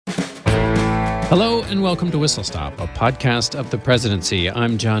Hello and welcome to Whistle Stop, a podcast of the presidency.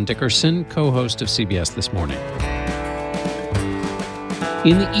 I'm John Dickerson, co-host of CBS This Morning.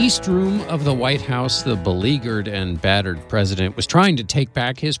 In the East Room of the White House, the beleaguered and battered president was trying to take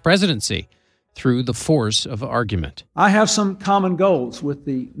back his presidency through the force of argument. I have some common goals with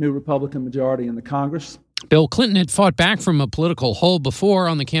the new Republican majority in the Congress. Bill Clinton had fought back from a political hole before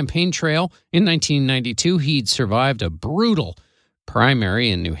on the campaign trail. In 1992, he'd survived a brutal primary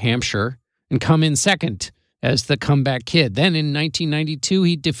in New Hampshire and come in second as the comeback kid. Then in 1992,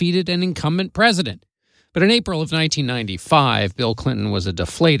 he defeated an incumbent president. But in April of 1995, Bill Clinton was a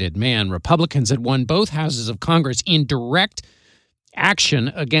deflated man. Republicans had won both houses of Congress in direct action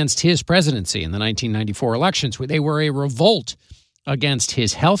against his presidency in the 1994 elections, where they were a revolt against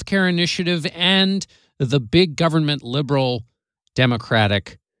his health care initiative and the big government liberal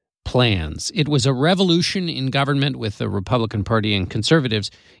Democratic plans. It was a revolution in government with the Republican Party and conservatives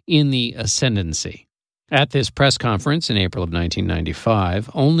in the ascendancy. At this press conference in April of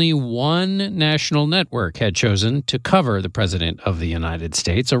 1995, only one national network had chosen to cover the President of the United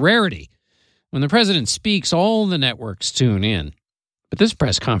States, a rarity. When the president speaks, all the networks tune in. But this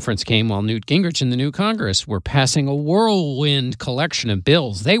press conference came while Newt Gingrich and the new Congress were passing a whirlwind collection of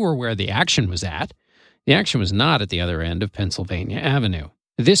bills. They were where the action was at. The action was not at the other end of Pennsylvania Avenue.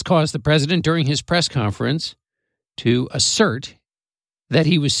 This caused the president, during his press conference, to assert that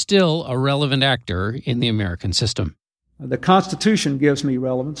he was still a relevant actor in the American system. The Constitution gives me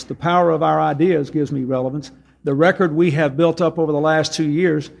relevance. The power of our ideas gives me relevance. The record we have built up over the last 2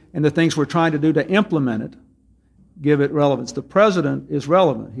 years and the things we're trying to do to implement it give it relevance. The president is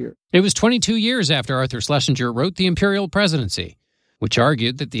relevant here. It was 22 years after Arthur Schlesinger wrote The Imperial Presidency, which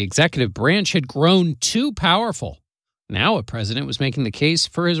argued that the executive branch had grown too powerful. Now a president was making the case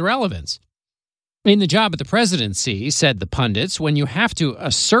for his relevance. In the job of the presidency, said the pundits, when you have to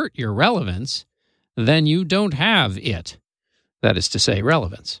assert your relevance, then you don't have it. That is to say,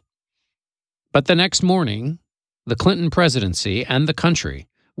 relevance. But the next morning, the Clinton presidency and the country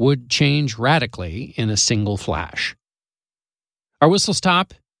would change radically in a single flash. Our whistle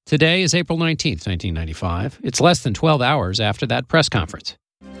stop today is April 19th, 1995. It's less than 12 hours after that press conference.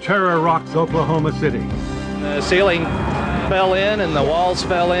 Terror rocks Oklahoma City. The ceiling fell in and the walls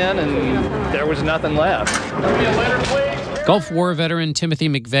fell in and there was nothing left. Gulf War veteran Timothy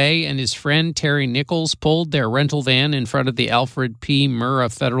McVeigh and his friend Terry Nichols pulled their rental van in front of the Alfred P.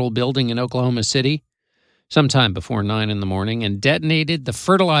 Murrah Federal Building in Oklahoma City sometime before 9 in the morning and detonated the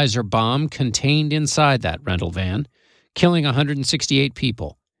fertilizer bomb contained inside that rental van, killing 168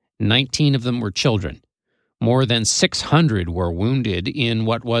 people. 19 of them were children. More than 600 were wounded in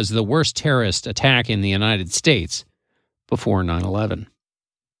what was the worst terrorist attack in the United States before 9/11.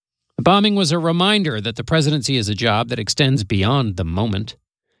 The bombing was a reminder that the presidency is a job that extends beyond the moment.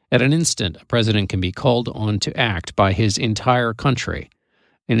 At an instant, a president can be called on to act by his entire country.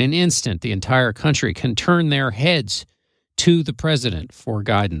 In an instant, the entire country can turn their heads to the president for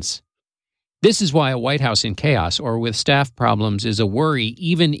guidance. This is why a White House in chaos or with staff problems is a worry,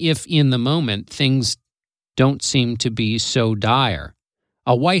 even if in the moment things don't seem to be so dire.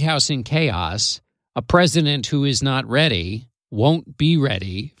 A White House in chaos, a president who is not ready, won't be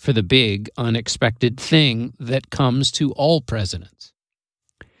ready for the big, unexpected thing that comes to all presidents.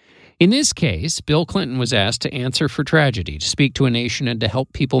 In this case, Bill Clinton was asked to answer for tragedy, to speak to a nation and to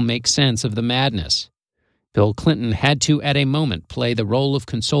help people make sense of the madness. Bill Clinton had to, at a moment, play the role of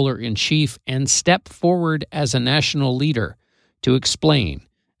consoler-in-chief and step forward as a national leader to explain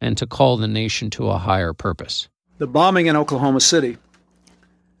and to call the nation to a higher purpose. The bombing in Oklahoma City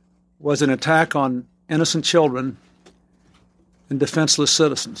was an attack on innocent children and defenseless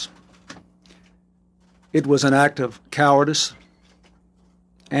citizens. It was an act of cowardice,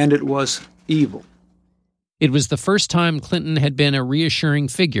 and it was evil. It was the first time Clinton had been a reassuring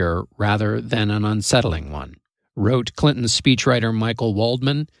figure rather than an unsettling one, wrote Clinton's speechwriter Michael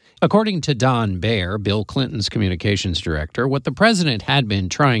Waldman. According to Don Baer, Bill Clinton's communications director, what the president had been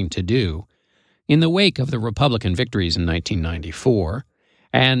trying to do in the wake of the Republican victories in 1994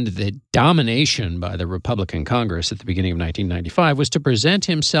 and the domination by the Republican Congress at the beginning of 1995 was to present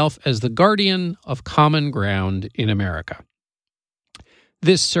himself as the guardian of common ground in America.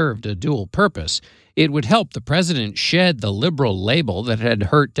 This served a dual purpose. It would help the president shed the liberal label that had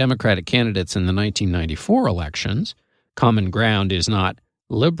hurt Democratic candidates in the 1994 elections. Common ground is not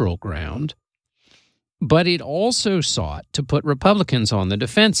liberal ground. But it also sought to put Republicans on the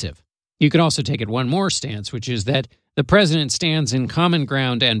defensive. You could also take it one more stance, which is that the president stands in common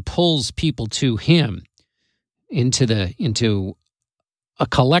ground and pulls people to him into a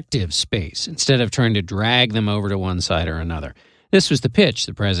collective space instead of trying to drag them over to one side or another. This was the pitch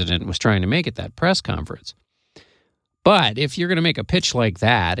the president was trying to make at that press conference. But if you're going to make a pitch like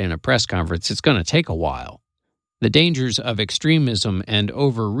that in a press conference, it's going to take a while. The dangers of extremism and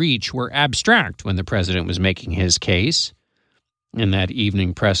overreach were abstract when the president was making his case in that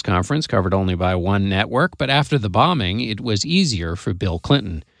evening press conference, covered only by one network. But after the bombing, it was easier for Bill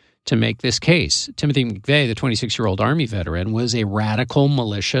Clinton to make this case. Timothy McVeigh, the 26-year-old Army veteran, was a radical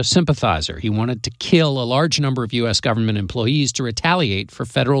militia sympathizer. He wanted to kill a large number of U.S. government employees to retaliate for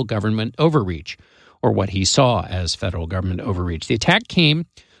federal government overreach, or what he saw as federal government overreach. The attack came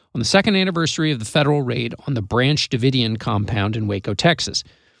on the second anniversary of the federal raid on the Branch Davidian compound in Waco, Texas.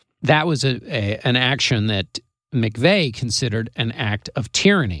 That was an action that McVeigh considered an act of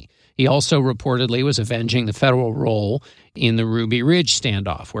tyranny. He also reportedly was avenging the federal role in the Ruby Ridge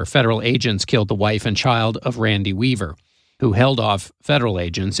standoff, where federal agents killed the wife and child of Randy Weaver, who held off federal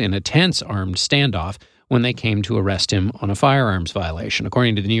agents in a tense armed standoff when they came to arrest him on a firearms violation.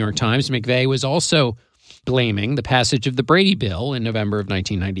 According to the New York Times, McVeigh was also blaming the passage of the Brady Bill in November of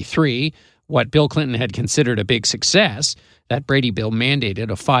 1993, what Bill Clinton had considered a big success. That Brady Bill mandated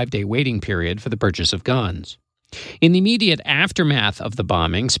a 5-day waiting period for the purchase of guns. In the immediate aftermath of the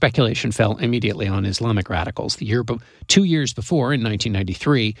bombing, speculation fell immediately on Islamic radicals. 2 years before, in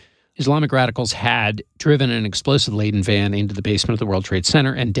 1993, Islamic radicals had driven an explosive-laden van into the basement of the World Trade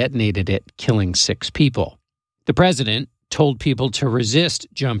Center and detonated it, killing 6 people. The president told people to resist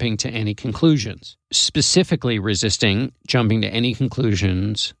jumping to any conclusions, specifically resisting jumping to any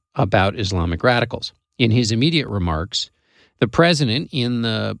conclusions about Islamic radicals. In his immediate remarks, the president, in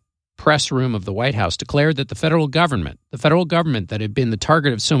the press room of the White House, declared that the federal government that had been the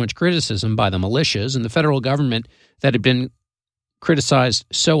target of so much criticism by the militias, and the federal government that had been criticized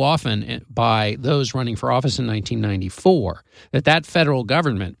so often by those running for office in 1994, that federal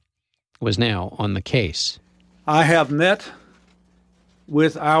government was now on the case. I have met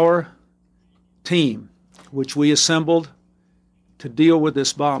with our team, which we assembled to deal with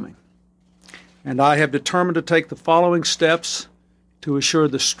this bombing, and I have determined to take the following steps to assure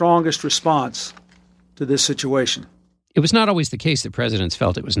the strongest response to this situation. It was not always the case that presidents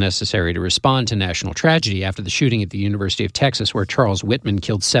felt it was necessary to respond to national tragedy after the shooting at the University of Texas, where Charles Whitman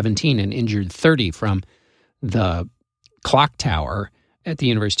killed 17 and injured 30 from the clock tower at the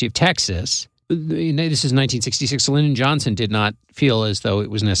University of Texas. This is 1966. Lyndon Johnson did not feel as though it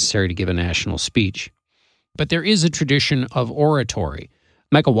was necessary to give a national speech. But there is a tradition of oratory.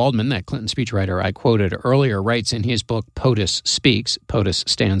 Michael Waldman, that Clinton speechwriter I quoted earlier, writes in his book, POTUS Speaks, POTUS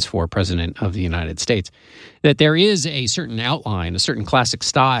stands for President of the United States, that there is a certain outline, a certain classic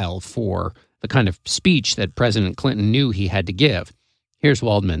style for the kind of speech that President Clinton knew he had to give. Here's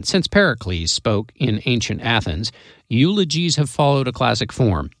Waldman. Since Pericles spoke in ancient Athens, eulogies have followed a classic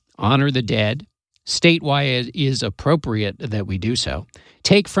form. Honor the dead, state why it is appropriate that we do so,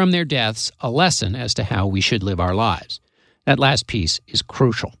 take from their deaths a lesson as to how we should live our lives. That last piece is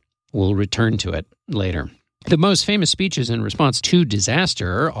crucial. We'll return to it later. The most famous speeches in response to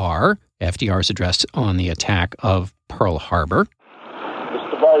disaster are FDR's address on the attack of Pearl Harbor.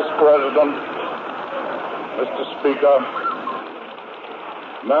 Mr. Vice President, Mr. Speaker,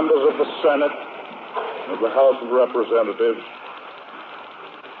 members of the Senate, of the House of Representatives,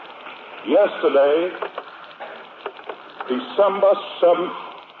 yesterday, December 7th,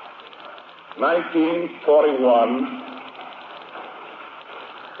 1941,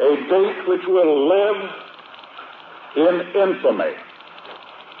 a date which will live in infamy.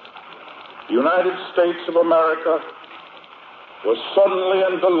 The United States of America was suddenly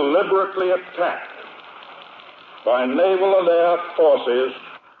and deliberately attacked by naval and air forces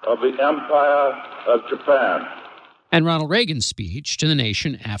of the Empire of Japan. And Ronald Reagan's speech to the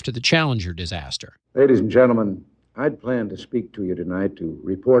nation after the Challenger disaster. Ladies and gentlemen, I'd planned to speak to you tonight to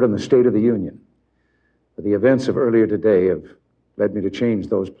report on the State of the Union. But the events of earlier today have led me to change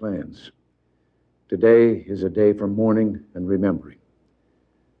those plans. Today is a day for mourning and remembering.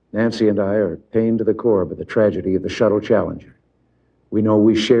 Nancy and I are pained to the core by the tragedy of the Shuttle Challenger. We know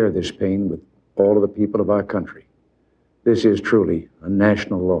we share this pain with all of the people of our country. This is truly a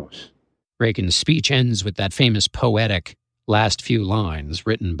national loss. Reagan's speech ends with that famous poetic last few lines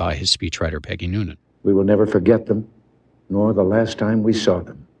written by his speechwriter, Peggy Noonan. We will never forget them, nor the last time we saw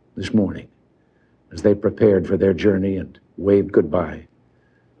them this morning, as they prepared for their journey and waved goodbye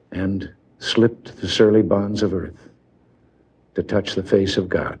and slipped the surly bonds of earth to touch the face of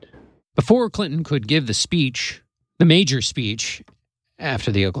God. Before Clinton could give the speech, the major speech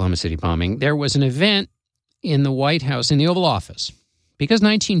after the Oklahoma City bombing, there was an event in the White House, in the Oval Office. Because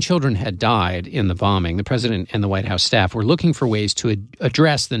 19 children had died in the bombing, the president and the White House staff were looking for ways to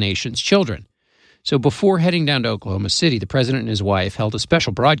address the nation's children. So before heading down to Oklahoma City, the president and his wife held a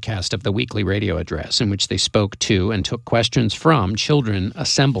special broadcast of the weekly radio address in which they spoke to and took questions from children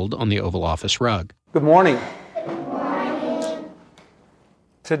assembled on the Oval Office rug. Good morning.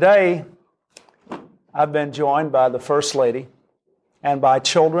 Today, I've been joined by the First Lady and by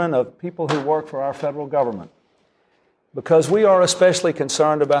children of people who work for our federal government, because we are especially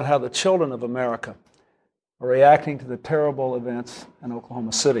concerned about how the children of America are reacting to the terrible events in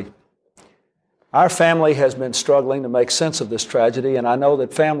Oklahoma City. Our family has been struggling to make sense of this tragedy, and I know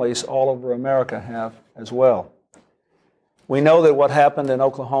that families all over America have as well. We know that what happened in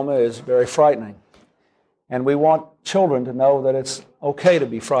Oklahoma is very frightening, and we want children to know that it's okay to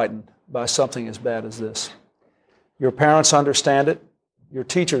be frightened by something as bad as this. Your parents understand it, your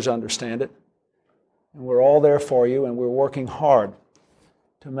teachers understand it, and we're all there for you, and we're working hard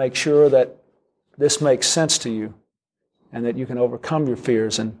to make sure that this makes sense to you and that you can overcome your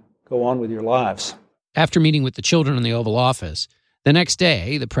fears and go on with your lives. After meeting with the children in the Oval Office, the next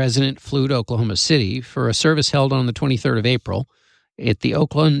day, the president flew to Oklahoma City for a service held on the 23rd of April at the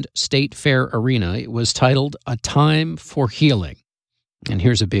Oakland State Fair Arena. It was titled A Time for Healing. And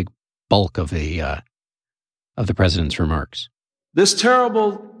here's a big bulk of the president's remarks. This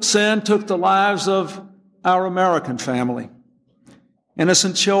terrible sin took the lives of our American family,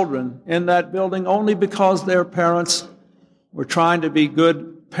 innocent children in that building, only because their parents were trying to be good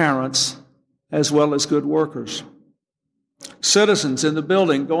parents as well as good workers. Citizens in the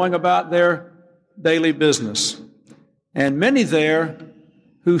building going about their daily business, and many there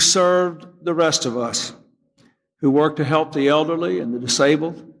who served the rest of us, who worked to help the elderly and the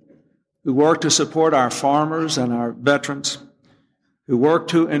disabled, who worked to support our farmers and our veterans, who worked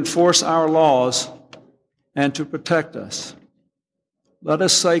to enforce our laws and to protect us. Let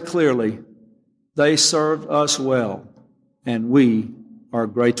us say clearly, they served us well, and we are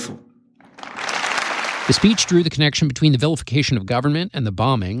grateful. The speech drew the connection between the vilification of government and the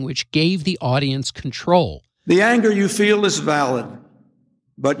bombing, which gave the audience control. The anger you feel is valid,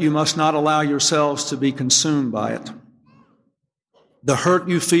 but you must not allow yourselves to be consumed by it. The hurt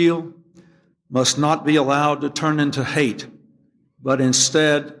you feel must not be allowed to turn into hate, but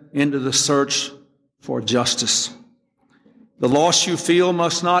instead into the search for justice. The loss you feel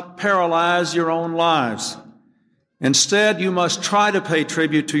must not paralyze your own lives. Instead, you must try to pay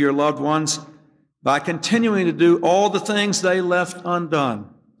tribute to your loved ones by continuing to do all the things they left undone,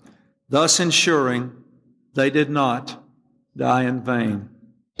 thus ensuring they did not die in vain.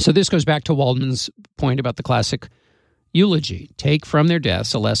 So this goes back to Waldman's point about the classic eulogy. Take from their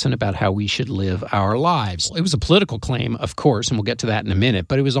deaths a lesson about how we should live our lives. It was a political claim, of course, and we'll get to that in a minute,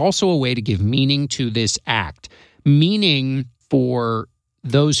 but it was also a way to give meaning to this act, meaning for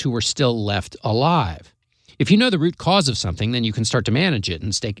those who were still left alive. If you know the root cause of something, then you can start to manage it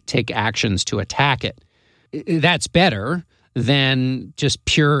and take actions to attack it. That's better than just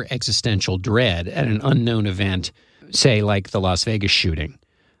pure existential dread at an unknown event, say like the Las Vegas shooting.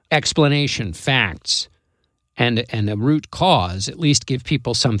 Explanation, facts, and a root cause at least give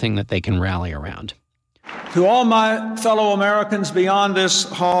people something that they can rally around. To all my fellow Americans beyond this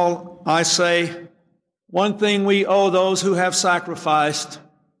hall, I say, one thing we owe those who have sacrificed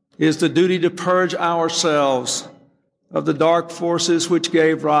is the duty to purge ourselves of the dark forces which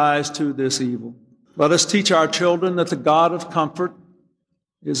gave rise to this evil. Let us teach our children that the God of comfort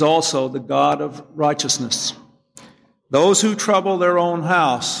is also the God of righteousness. Those who trouble their own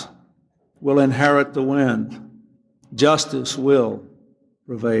house will inherit the wind. Justice will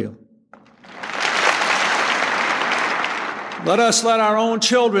prevail. Let us let our own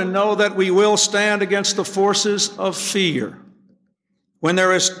children know that we will stand against the forces of fear. When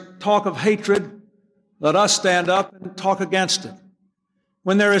there is talk of hatred, let us stand up and talk against it.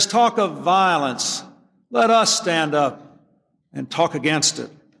 When there is talk of violence, let us stand up and talk against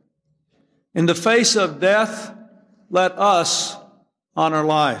it. In the face of death, let us honor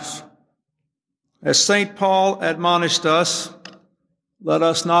life. As St. Paul admonished us, let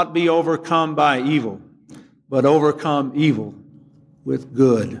us not be overcome by evil, but overcome evil with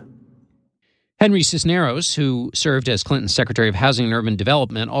good. Henry Cisneros, who served as Clinton's Secretary of Housing and Urban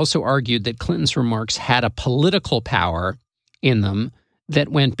Development, also argued that Clinton's remarks had a political power in them that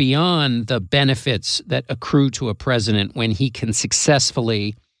went beyond the benefits that accrue to a president when he can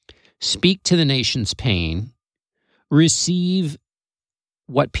successfully speak to the nation's pain, receive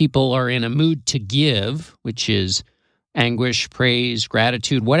what people are in a mood to give, which is anguish, praise,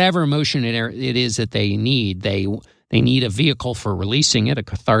 gratitude, whatever emotion it is that they need. They need a vehicle for releasing it, a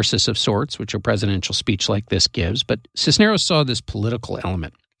catharsis of sorts, which a presidential speech like this gives. But Cisneros saw this political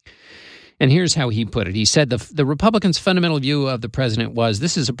element. And here's how he put it. He said the Republicans' fundamental view of the president was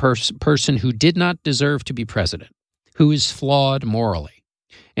this is a person who did not deserve to be president, who is flawed morally.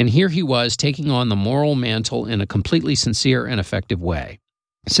 And here he was taking on the moral mantle in a completely sincere and effective way.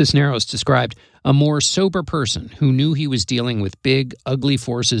 Cisneros described a more sober person who knew he was dealing with big, ugly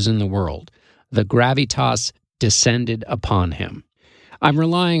forces in the world. The gravitas descended upon him. I'm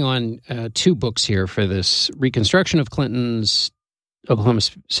relying on two books here for this reconstruction of Clinton's Oklahoma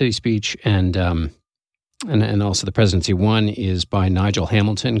City speech and also the presidency. One is by Nigel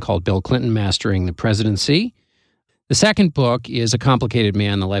Hamilton called Bill Clinton, Mastering the Presidency. The second book is A Complicated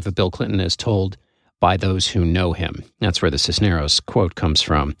Man, The Life of Bill Clinton as Told by Those Who Know Him. That's where the Cisneros quote comes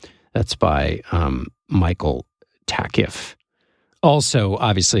from. That's by Michael Takif. Also,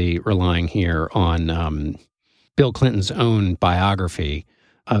 obviously, relying here on Bill Clinton's own biography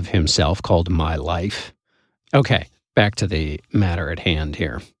of himself called My Life. Okay, back to the matter at hand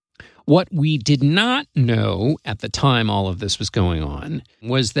here. What we did not know at the time all of this was going on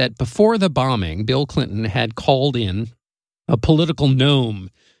was that before the bombing, Bill Clinton had called in a political gnome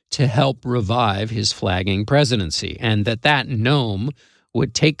to help revive his flagging presidency, and that gnome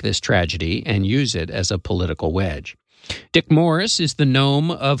would take this tragedy and use it as a political wedge. Dick Morris is the gnome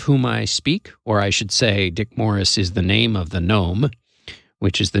of whom I speak, or I should say Dick Morris is the name of the gnome,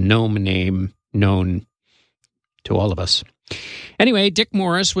 which is the gnome name known to all of us. Anyway, Dick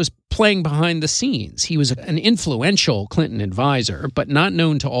Morris was playing behind the scenes. He was an influential Clinton advisor, but not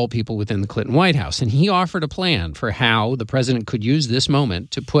known to all people within the Clinton White House. And he offered a plan for how the president could use this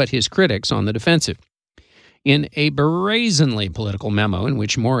moment to put his critics on the defensive. In a brazenly political memo in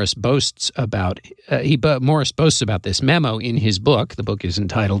which Morris boasts about this memo in his book. The book is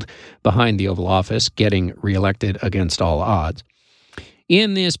entitled Behind the Oval Office, Getting Reelected Against All Odds.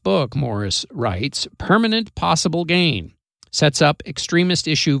 In this book, Morris writes, permanent possible gain. Sets up extremist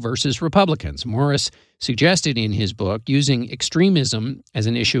issue versus Republicans. Morris suggested in his book using extremism as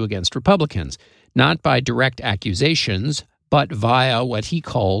an issue against Republicans, not by direct accusations, but via what he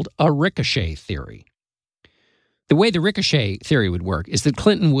called a ricochet theory. The way the ricochet theory would work is that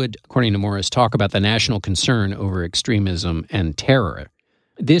Clinton would, according to Morris, talk about the national concern over extremism and terror.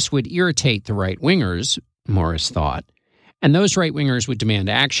 This would irritate the right-wingers, Morris thought, and those right-wingers would demand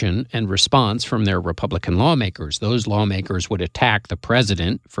action and response from their Republican lawmakers. Those lawmakers would attack the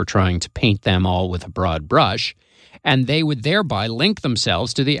president for trying to paint them all with a broad brush, and they would thereby link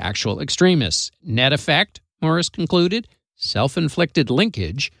themselves to the actual extremists. Net effect, Morris concluded, self-inflicted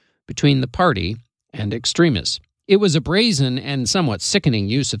linkage between the party and extremists. It was a brazen and somewhat sickening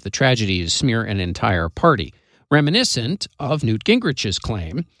use of the tragedy to smear an entire party, reminiscent of Newt Gingrich's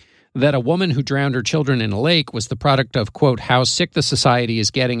claim that a woman who drowned her children in a lake was the product of, quote, how sick the society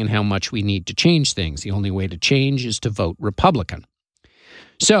is getting and how much we need to change things. The only way to change is to vote Republican.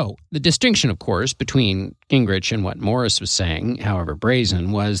 So the distinction, of course, between Gingrich and what Morris was saying, however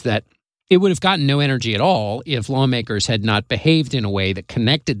brazen, was that it would have gotten no energy at all if lawmakers had not behaved in a way that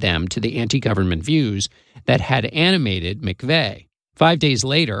connected them to the anti-government views that had animated McVeigh. 5 days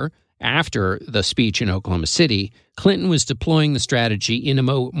later, after the speech in Oklahoma City, Clinton was deploying the strategy in a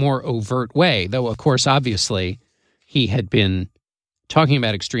more overt way, though, of course, obviously, he had been talking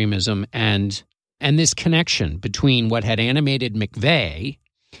about extremism and this connection between what had animated McVeigh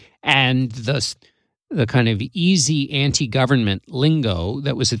and the kind of easy anti-government lingo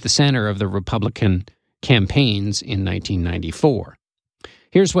that was at the center of the Republican campaigns in 1994.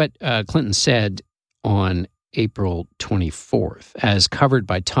 Here's what Clinton said on April 24th, as covered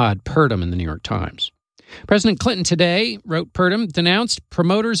by Todd Purdom in the New York Times. President Clinton today, wrote Purdom, denounced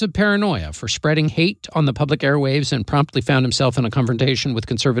promoters of paranoia for spreading hate on the public airwaves and promptly found himself in a confrontation with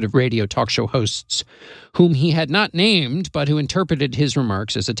conservative radio talk show hosts, whom he had not named, but who interpreted his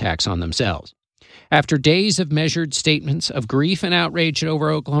remarks as attacks on themselves. After days of measured statements of grief and outrage over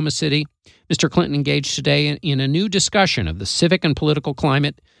Oklahoma City, Mr. Clinton engaged today in a new discussion of the civic and political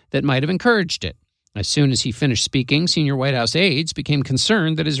climate that might have encouraged it. As soon as he finished speaking, senior White House aides became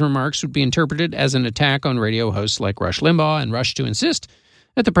concerned that his remarks would be interpreted as an attack on radio hosts like Rush Limbaugh and rushed to insist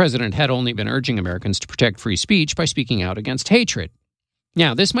that the president had only been urging Americans to protect free speech by speaking out against hatred.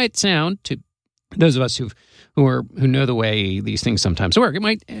 Now, this might sound, to those of us who know the way these things sometimes work, it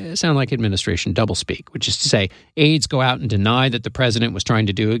might sound like administration doublespeak, which is to say aides go out and deny that the president was trying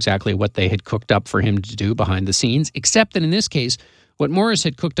to do exactly what they had cooked up for him to do behind the scenes, except that in this case, what Morris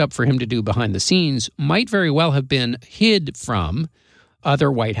had cooked up for him to do behind the scenes might very well have been hid from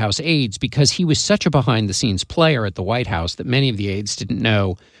other White House aides because he was such a behind-the-scenes player at the White House that many of the aides didn't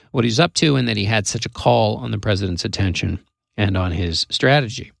know what he was up to and that he had such a call on the president's attention and on his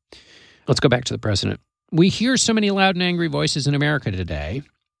strategy. Let's go back to the president. We hear so many loud and angry voices in America today,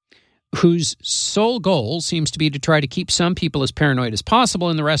 whose sole goal seems to be to try to keep some people as paranoid as possible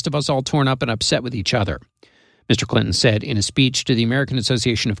and the rest of us all torn up and upset with each other, Mr. Clinton said in a speech to the American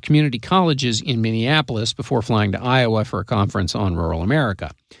Association of Community Colleges in Minneapolis before flying to Iowa for a conference on rural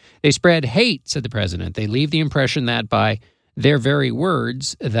America. They spread hate, said the president. They leave the impression that by their very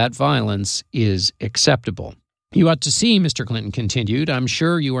words, that violence is acceptable. You ought to see, Mr. Clinton continued, I'm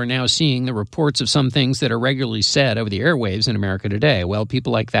sure you are now seeing the reports of some things that are regularly said over the airwaves in America today. Well,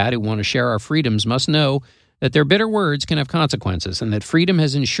 people like that who want to share our freedoms must know that their bitter words can have consequences and that freedom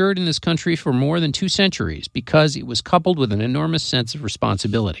has ensured in this country for more than 2 centuries because it was coupled with an enormous sense of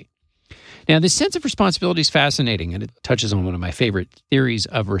responsibility. Now, this sense of responsibility is fascinating, and it touches on one of my favorite theories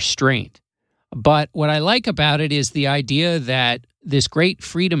of restraint. But what I like about it is the idea that this great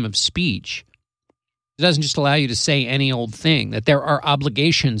freedom of speech doesn't just allow you to say any old thing, that there are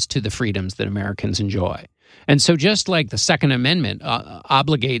obligations to the freedoms that Americans enjoy. And so just like the Second Amendment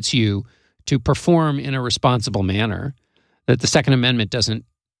obligates you to perform in a responsible manner, that the Second Amendment doesn't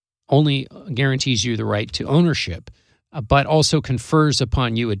only guarantees you the right to ownership, but also confers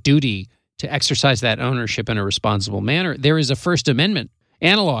upon you a duty to exercise that ownership in a responsible manner. There is a First Amendment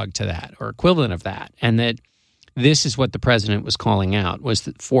analog to that or equivalent of that, and that this is what the president was calling out, was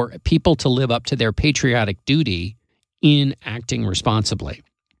that for people to live up to their patriotic duty in acting responsibly.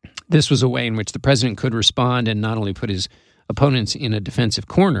 This was a way in which the president could respond and not only put his opponents in a defensive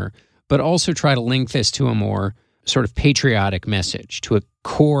corner, but also try to link this to a more sort of patriotic message, to a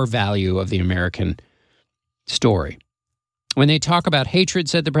core value of the American story. When they talk about hatred,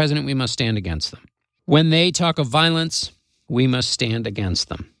 said the president, we must stand against them. When they talk of violence, we must stand against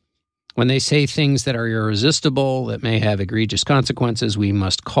them. When they say things that are irresistible, that may have egregious consequences, we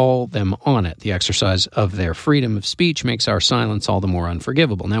must call them on it. The exercise of their freedom of speech makes our silence all the more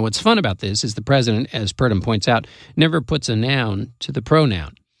unforgivable. Now, what's fun about this is the president, as Purdom points out, never puts a noun to the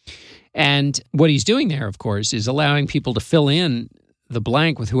pronoun. And what he's doing there, of course, is allowing people to fill in the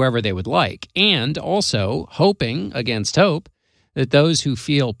blank with whoever they would like, and also hoping against hope that those who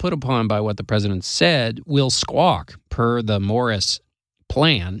feel put upon by what the president said will squawk per the Morris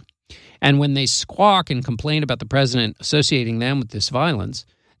plan. And when they squawk and complain about the president associating them with this violence,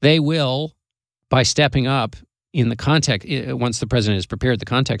 they will, by stepping up in the context, once the president has prepared the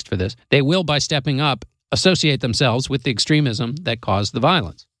context for this, they will, by stepping up, associate themselves with the extremism that caused the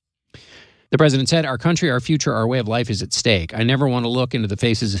violence. The president said, our country, our future, our way of life is at stake. I never want to look into the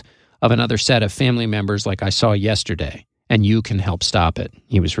faces of another set of family members like I saw yesterday, and you can help stop it.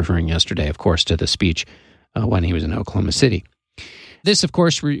 He was referring yesterday, of course, to the speech when he was in Oklahoma City. This, of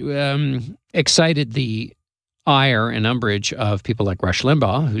course, excited the ire and umbrage of people like Rush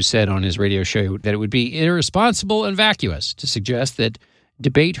Limbaugh, who said on his radio show that it would be irresponsible and vacuous to suggest that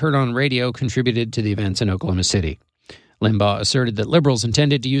debate heard on radio contributed to the events in Oklahoma City. Limbaugh asserted that liberals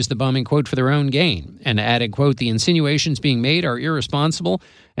intended to use the bombing, quote, for their own gain, and added, quote, the insinuations being made are irresponsible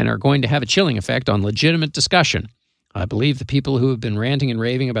and are going to have a chilling effect on legitimate discussion. I believe the people who have been ranting and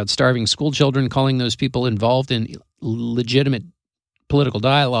raving about starving school children, calling those people involved in legitimate political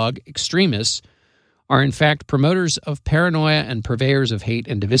dialogue extremists, are in fact promoters of paranoia and purveyors of hate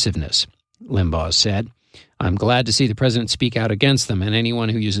and divisiveness, Limbaugh said. I'm glad to see the president speak out against them, and anyone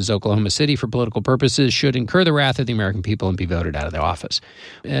who uses Oklahoma City for political purposes should incur the wrath of the American people and be voted out of the office.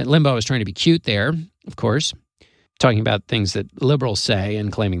 Limbaugh was trying to be cute there, of course, talking about things that liberals say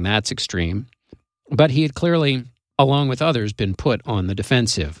and claiming that's extreme. But he had clearly, along with others, been put on the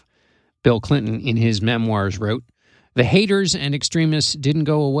defensive. Bill Clinton, in his memoirs, wrote, the haters and extremists didn't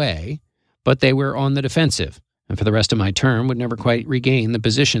go away, but they were on the defensive, and for the rest of my term would never quite regain the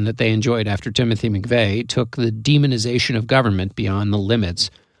position that they enjoyed after Timothy McVeigh took the demonization of government beyond the limits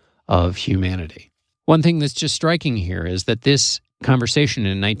of humanity. One thing that's just striking here is that this conversation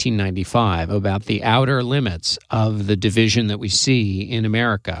in 1995 about the outer limits of the division that we see in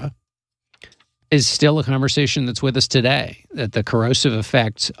America is still a conversation that's with us today, that the corrosive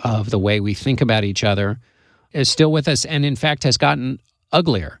effects of the way we think about each other is still with us and, in fact, has gotten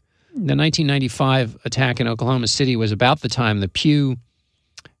uglier. The 1995 attack in Oklahoma City was about the time the Pew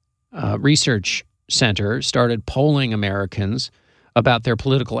Research Center started polling Americans about their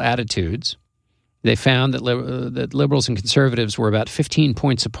political attitudes. They found that liberals and conservatives were about 15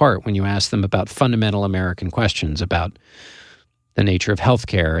 points apart when you asked them about fundamental American questions, about the nature of health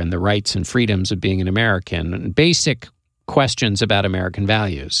care and the rights and freedoms of being an American, and basic questions about American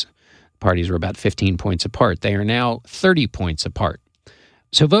values. Parties were about 15 points apart. They are now 30 points apart.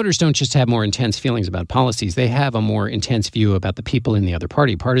 So voters don't just have more intense feelings about policies. They have a more intense view about the people in the other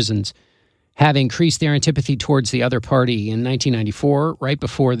party. Partisans have increased their antipathy towards the other party in 1994, right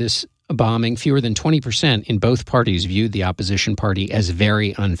before this bombing, fewer than 20% in both parties viewed the opposition party as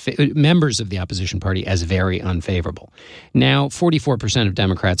members of the opposition party as very unfavorable. Now, 44% of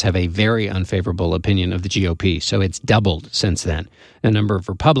Democrats have a very unfavorable opinion of the GOP, so it's doubled since then. The number of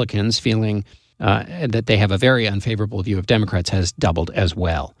Republicans feeling that they have a very unfavorable view of Democrats has doubled as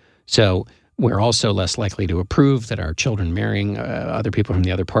well. So we're also less likely to approve that our children marrying other people from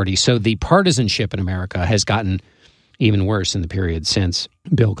the other party. So the partisanship in America has gotten even worse in the period since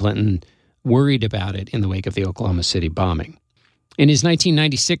Bill Clinton worried about it in the wake of the Oklahoma City bombing. In his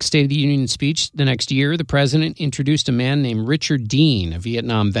 1996 State of the Union speech the next year, the president introduced a man named Richard Dean, a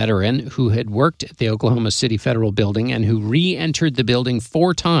Vietnam veteran who had worked at the Oklahoma City Federal Building and who re-entered the building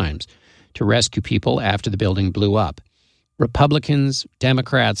 4 times to rescue people after the building blew up. Republicans,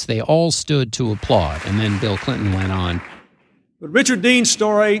 Democrats, they all stood to applaud, and then Bill Clinton went on. But Richard Dean's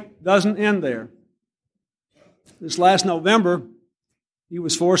story doesn't end there. This last November, he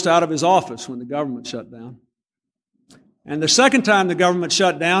was forced out of his office when the government shut down. And the second time the government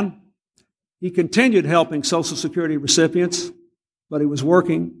shut down, he continued helping Social Security recipients, but he was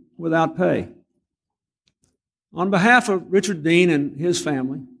working without pay. On behalf of Richard Dean and his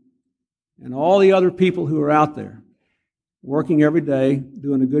family, and all the other people who are out there, working every day,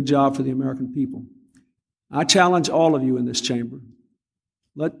 doing a good job for the American people, I challenge all of you in this chamber,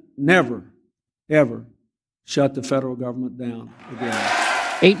 let never, ever shut the federal government down again.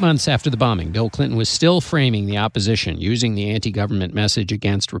 8 months after the bombing, Bill Clinton was still framing the opposition, using the anti-government message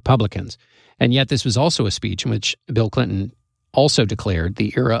against Republicans. And yet this was also a speech in which Bill Clinton also declared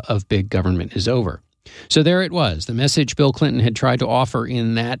the era of big government is over. So there it was, the message Bill Clinton had tried to offer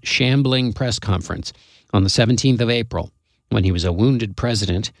in that shambling press conference on the 17th of April, when he was a wounded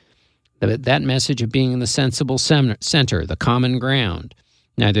president, that message of being in the sensible center, the common ground,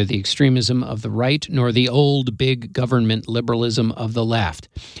 neither the extremism of the right nor the old big government liberalism of the left.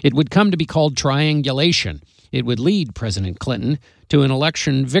 It would come to be called triangulation. It would lead President Clinton to an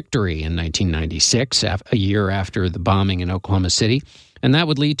election victory in 1996, a year after the bombing in Oklahoma City, and that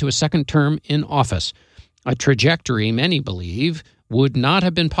would lead to a second term in office, a trajectory many believe would not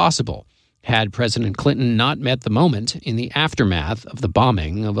have been possible had President Clinton not met the moment in the aftermath of the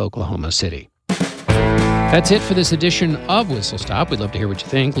bombing of Oklahoma City. That's it for this edition of Whistle Stop. We'd love to hear what you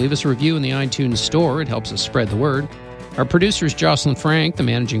think. Leave us a review in the iTunes store. It helps us spread the word. Our producer is Jocelyn Frank. The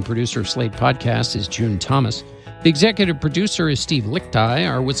managing producer of Slate Podcast is June Thomas. The executive producer is Steve Lichtai.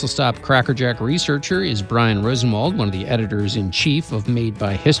 Our Whistle Stop Crackerjack researcher is Brian Rosenwald, one of the editors-in-chief of Made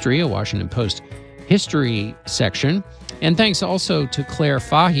by History, a Washington Post history section. And thanks also to Claire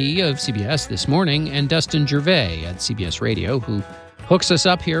Fahy of CBS This Morning and Dustin Gervais at CBS Radio, who hooks us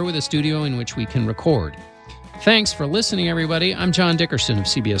up here with a studio in which we can record. Thanks for listening, everybody. I'm John Dickerson of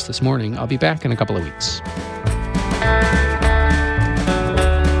CBS This Morning. I'll be back in a couple of weeks.